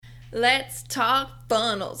Let's talk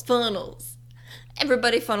funnels.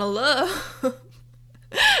 Everybody funnel up.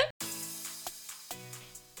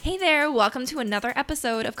 Hey there, welcome to another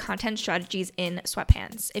episode of Content Strategies in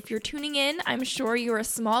Sweatpants. If you're tuning in, I'm sure you're a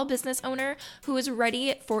small business owner who is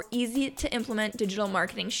ready for easy to implement digital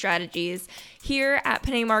marketing strategies. Here at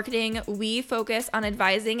Panay Marketing, we focus on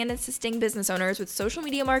advising and assisting business owners with social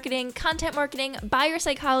media marketing, content marketing, buyer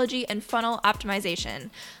psychology, and funnel optimization.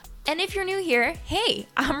 And if you're new here, hey,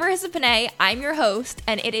 I'm Marissa Panay, I'm your host,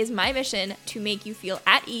 and it is my mission to make you feel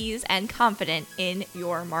at ease and confident in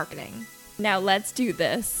your marketing. Now let's do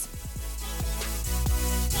this.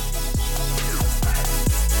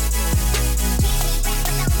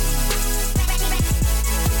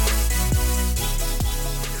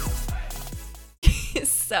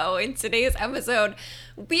 So in today's episode,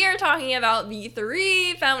 we are talking about the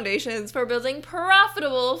 3 foundations for building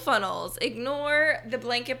profitable funnels. Ignore the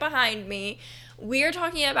blanket behind me. We are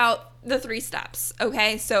talking about the 3 steps,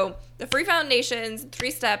 okay? So the 3 foundations, 3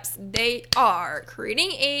 steps, they are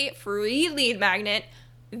creating a free lead magnet,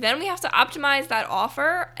 then we have to optimize that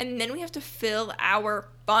offer, and then we have to fill our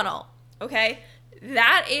funnel, okay?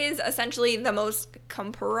 That is essentially the most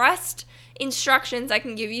compressed instructions I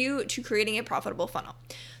can give you to creating a profitable funnel.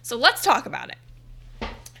 So let's talk about it.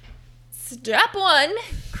 Step 1,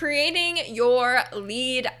 creating your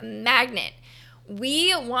lead magnet.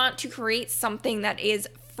 We want to create something that is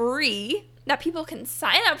free, that people can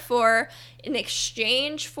sign up for in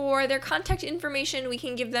exchange for their contact information. We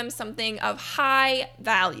can give them something of high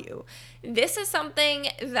value. This is something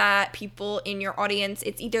that people in your audience,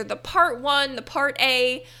 it's either the part 1, the part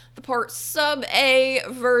A, the part sub A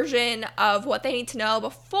version of what they need to know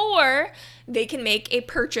before they can make a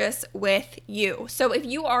purchase with you. So if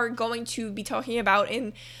you are going to be talking about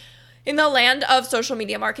in the land of social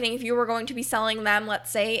media marketing, if you were going to be selling them, let's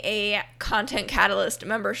say, a Content Catalyst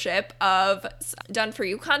membership of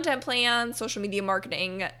done-for-you content plans, social media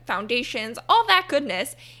marketing foundations, all that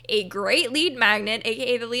goodness, a great lead magnet,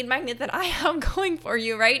 aka the lead magnet that I have going for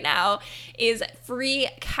you right now, is free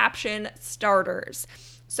caption starters.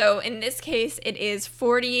 So in this case, it is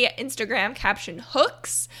 40 Instagram caption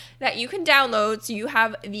hooks that you can download. So you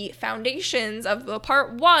have the foundations of the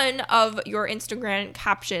part 1 of your Instagram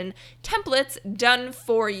caption templates done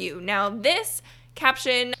for you. Now this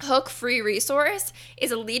caption hook free resource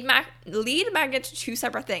is a lead magnet to 2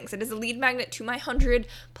 separate things. It is a lead magnet to my 100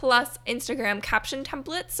 plus Instagram caption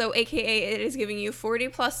templates. So aka it is giving you 40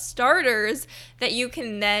 plus starters that you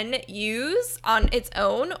can then use on its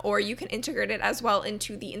own, or you can integrate it as well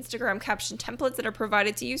into the Instagram caption templates that are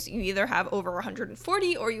provided to you. So you either have over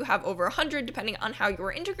 140 or you have over 100 depending on how you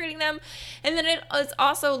are integrating them. And then it is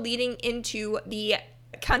also leading into the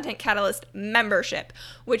Content Catalyst membership,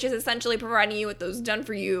 which is essentially providing you with those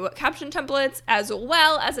done-for-you caption templates as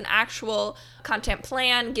well as an actual content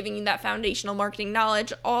plan, giving you that foundational marketing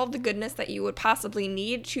knowledge, all the goodness that you would possibly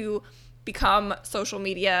need to become social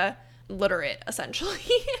media literate, essentially.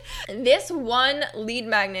 This one lead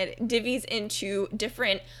magnet divvies into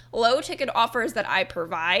different low ticket offers that I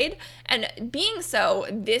provide, and being so,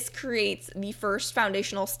 this creates the first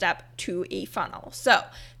foundational step to a funnel. So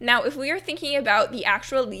now if we are thinking about the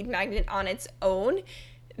actual lead magnet on its own,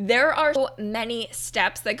 there are so many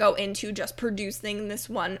steps that go into just producing this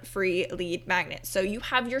one free lead magnet. So you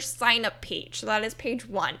have your sign up page. So that is page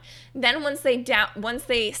 1. Then once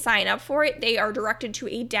they sign up for it, they are directed to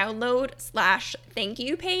a download/thank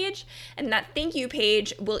you page. And that thank you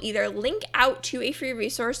page will either link out to a free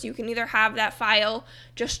resource. You can either have that file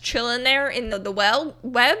just chilling there in the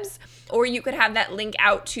webs, or you could have that link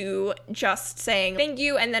out to just saying thank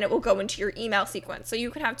you, and then it will go into your email sequence. So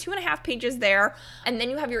you can have 2.5 pages there, and then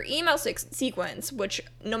you have your email sequence, which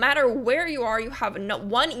no matter where you are, you have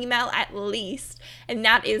 1 email at least, and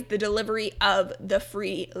that is the delivery of the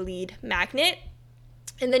free lead magnet.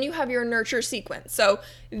 And then you have your nurture sequence. So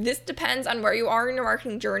this depends on where you are in your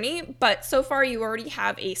marketing journey, but so far you already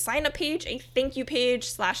have a sign up page, a thank you page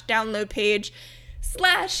 /download page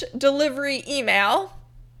 /delivery email.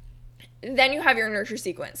 Then you have your nurture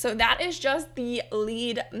sequence. So that is just the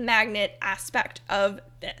lead magnet aspect of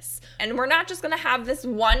this. And we're not just going to have this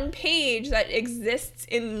one page that exists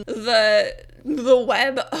in the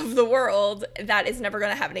web of the world that is never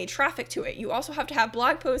going to have any traffic to it. You also have to have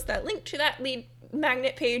blog posts that link to that lead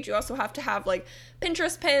magnet page. You also have to have like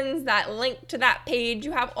Pinterest pins that link to that page.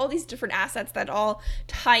 You have all these different assets that all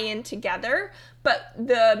tie in together. But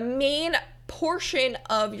the main portion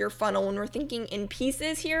of your funnel, when we're thinking in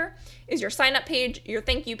pieces here, is your sign up page, your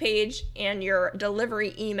thank you page, and your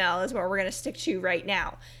delivery email is what we're going to stick to right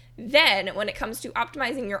now. Then when it comes to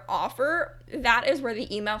optimizing your offer, that is where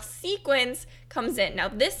the email sequence comes in. Now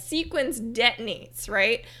this sequence detonates,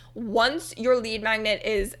 right? Once your lead magnet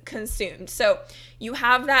is consumed. So you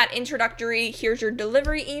have that introductory, here's your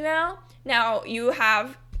delivery email. Now you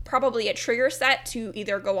have probably a trigger set to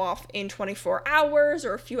either go off in 24 hours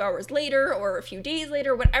or a few hours later or a few days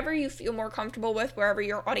later, whatever you feel more comfortable with, wherever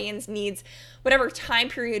your audience needs, whatever time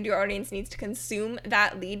period your audience needs to consume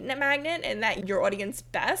that lead magnet and that your audience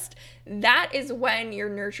best, that is when your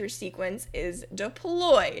nurture sequence is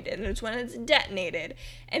deployed and it's when it's detonated.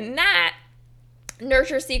 And that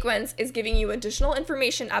nurture sequence is giving you additional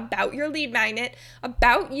information about your lead magnet,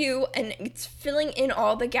 about you, and it's filling in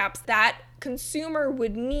all the gaps that consumer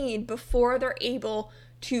would need before they're able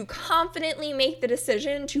to confidently make the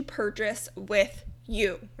decision to purchase with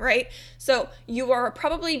you, right? So you are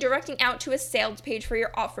probably directing out to a sales page for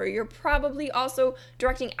your offer. You're probably also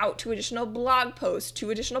directing out to additional blog posts, to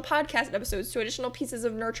additional podcast episodes, to additional pieces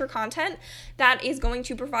of nurture content that is going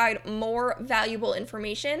to provide more valuable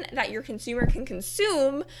information that your consumer can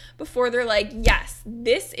consume before they're like, yes,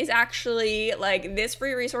 this is actually like, this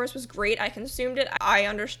free resource was great. I consumed it. I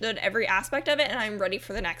understood every aspect of it and I'm ready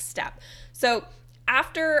for the next step. So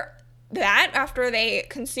after they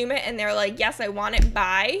consume it and they're like, yes, I want it,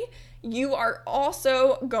 buy, you are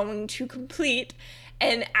also going to complete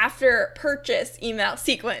an after purchase email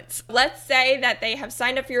sequence. Let's say that they have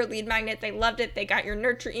signed up for your lead magnet, they loved it, they got your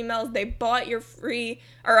nurture emails, they bought your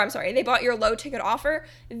they bought your low ticket offer,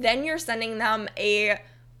 then you're sending them a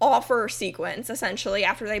offer sequence essentially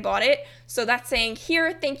after they bought it. So that's saying,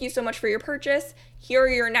 here, thank you so much for your purchase. Here are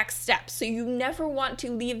your next steps. So you never want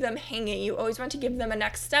to leave them hanging. You always want to give them a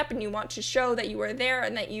next step and you want to show that you are there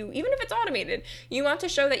and that you, even if it's automated, you want to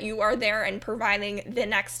show that you are there and providing the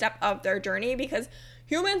next step of their journey because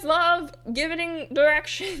humans love giving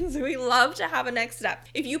directions. We love to have a next step.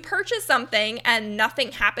 If you purchase something and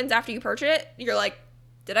nothing happens after you purchase it, you're like,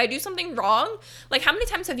 did I do something wrong? Like, how many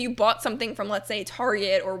times have you bought something from, let's say,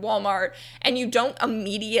 Target or Walmart, and you don't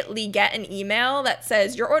immediately get an email that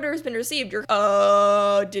says, your order has been received? You're,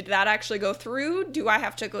 did that actually go through? Do I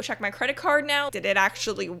have to go check my credit card now? Did it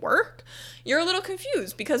actually work? You're a little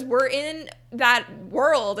confused because we're in that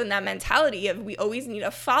world and that mentality of we always need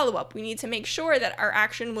a follow-up. We need to make sure that our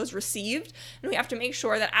action was received, and we have to make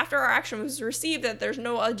sure that after our action was received that there's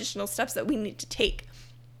no additional steps that we need to take.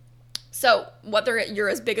 So whether you're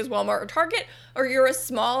as big as Walmart or Target, or you're as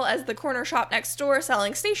small as the corner shop next door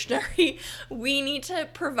selling stationery, we need to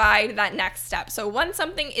provide that next step. So once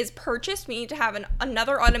something is purchased, we need to have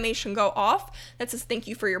another automation go off that says thank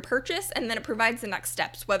you for your purchase, and then it provides the next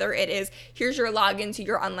steps, whether it is here's your login to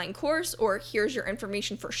your online course, or here's your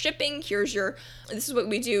information for shipping, this is what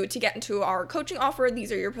we do to get into our coaching offer,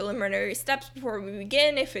 these are your preliminary steps before we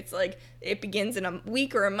begin, if it's like it begins in a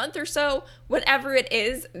week or a month or so, whatever it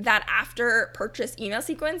is, that after purchase email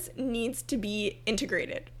sequence needs to be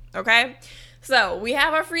integrated, okay? So we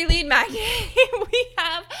have our free lead magnet, we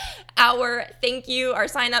have our thank you, our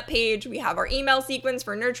sign up page, we have our email sequence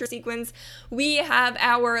for nurture sequence, we have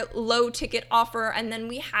our low ticket offer, and then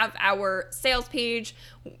we have our sales page,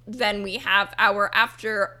 then we have our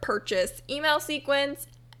after purchase email sequence.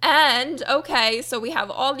 And okay, so we have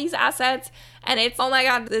all these assets and it's, oh my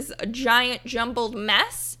God, this giant jumbled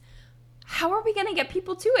mess. How are we going to get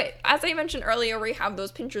people to it? As I mentioned earlier, we have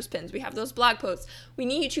those Pinterest pins, we have those blog posts. We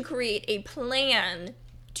need to create a plan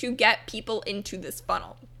to get people into this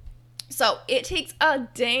funnel. So it takes a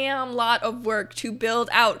damn lot of work to build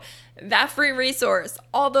out that free resource,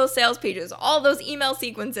 all those sales pages, all those email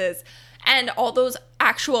sequences, and all those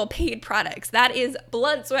actual paid products. That is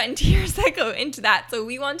blood, sweat, and tears that go into that. So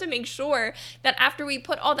we want to make sure that after we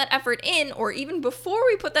put all that effort in, or even before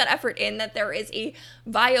we put that effort in, that there is a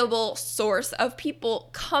viable source of people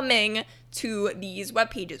coming to these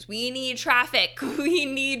web pages. We need traffic. We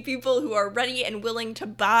need people who are ready and willing to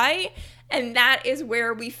buy. And that is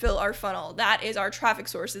where we fill our funnel. That is our traffic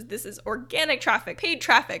sources. This is organic traffic, paid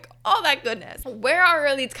traffic, all that goodness. Where are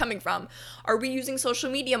our leads coming from? Are we using social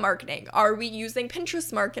media marketing? Are we using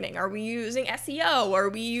Pinterest marketing? Are we using SEO? Are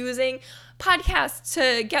we using podcasts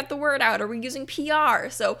to get the word out? Are we using PR?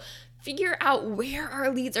 So figure out where our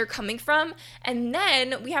leads are coming from, and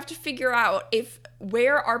then we have to figure out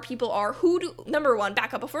where our people are. Number one,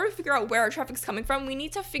 back up. Before we figure out where our traffic's coming from, we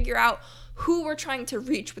need to figure out who we're trying to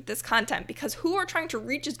reach with this content, because who we're trying to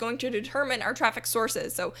reach is going to determine our traffic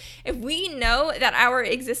sources. So if we know that our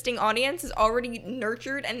existing audience is already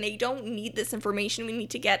nurtured and they don't need this information, we need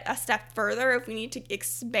to get a step further. If we need to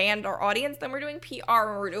expand our audience, then we're doing PR,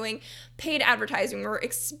 or we're doing paid advertising, we're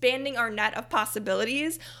expanding our net of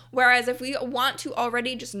possibilities, where Whereas if we want to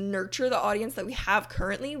already just nurture the audience that we have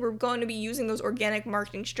currently, we're going to be using those organic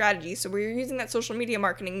marketing strategies. So we're using that social media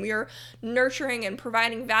marketing. We are nurturing and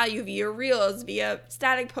providing value via reels, via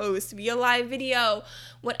static posts, via live video,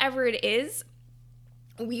 whatever it is.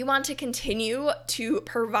 We want to continue to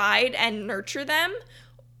provide and nurture them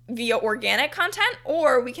via organic content,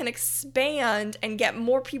 or we can expand and get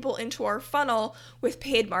more people into our funnel with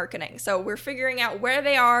paid marketing. So we're figuring out where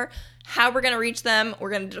they are, how we're going to reach them. We're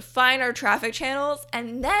going to define our traffic channels.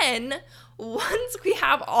 And then once we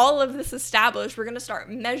have all of this established, we're going to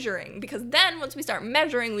start measuring, because then once we start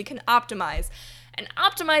measuring, we can optimize. And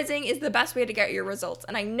optimizing is the best way to get your results.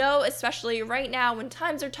 And I know, especially right now when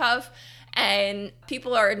times are tough and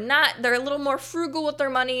people are they're a little more frugal with their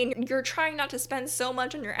money, and you're trying not to spend so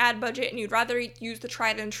much on your ad budget, and you'd rather use the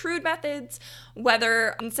tried and true methods,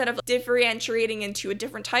 whether instead of differentiating into a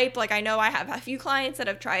different type. Like I know I have a few clients that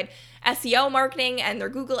have tried SEO marketing, and their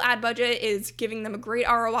Google ad budget is giving them a great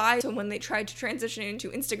ROI. So when they tried to transition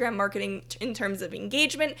into Instagram marketing in terms of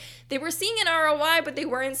engagement, they were seeing an ROI, but they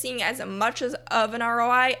weren't seeing as much of an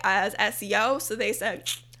ROI as SEO. So they said,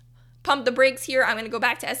 pump the brakes here. I'm going to go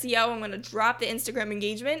back to SEO. I'm going to drop the Instagram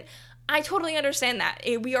engagement. I totally understand that.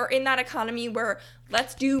 We are in that economy where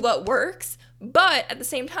let's do what works. But at the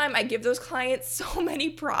same time, I give those clients so many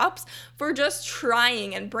props for just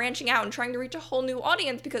trying and branching out and trying to reach a whole new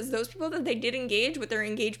audience, because those people that they did engage with their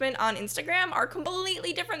engagement on Instagram are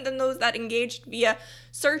completely different than those that engaged via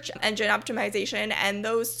search engine optimization and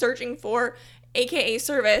those searching for AKA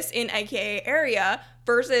service in AKA area,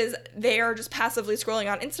 versus they are just passively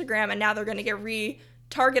scrolling on Instagram and now they're going to get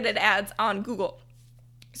retargeted ads on Google.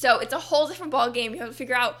 So it's a whole different ballgame. You have to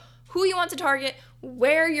figure out who you want to target,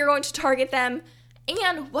 where you're going to target them,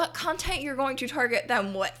 and what content you're going to target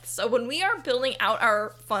them with. So when we are building out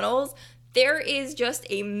our funnels, there is just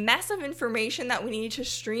a mess of information that we need to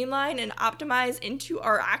streamline and optimize into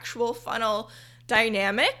our actual funnel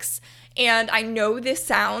dynamics. And I know this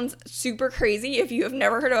sounds super crazy. If you have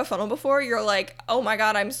never heard of a funnel before, you're like, oh my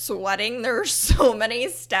God, I'm sweating. There are so many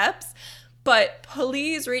steps. But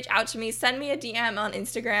please reach out to me. Send me a DM on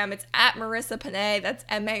Instagram. It's at Marissa Panay. That's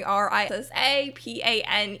MarissAPane.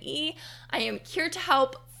 I am here to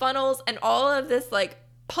help. Funnels and all of this like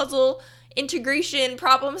puzzle integration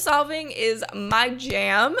problem solving is my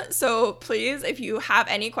jam. So please, if you have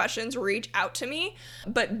any questions, reach out to me.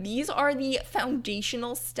 But these are the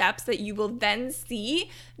foundational steps that you will then see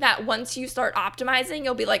that once you start optimizing,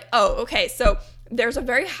 you'll be like, oh, okay, so there's a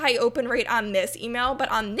very high open rate on this email,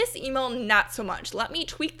 but on this email, not so much. Let me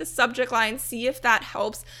tweak the subject line, see if that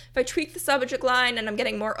helps. If I tweak the subject line and I'm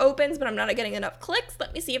getting more opens, but I'm not getting enough clicks,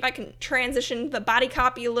 let me see if I can transition the body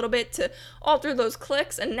copy a little bit to alter those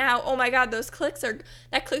clicks. And now, oh my God,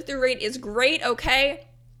 that click-through rate is great, okay?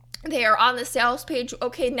 They are on the sales page.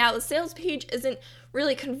 Okay, now the sales page isn't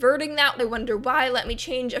really converting that. I wonder why. Let me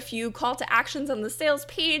change a few call to actions on the sales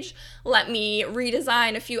page. Let me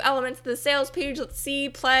redesign a few elements of the sales page. Let's see,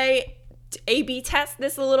 play, A/B test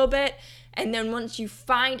this a little bit. And then once you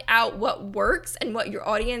find out what works and what your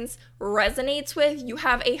audience resonates with, you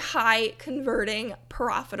have a high converting,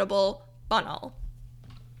 profitable funnel.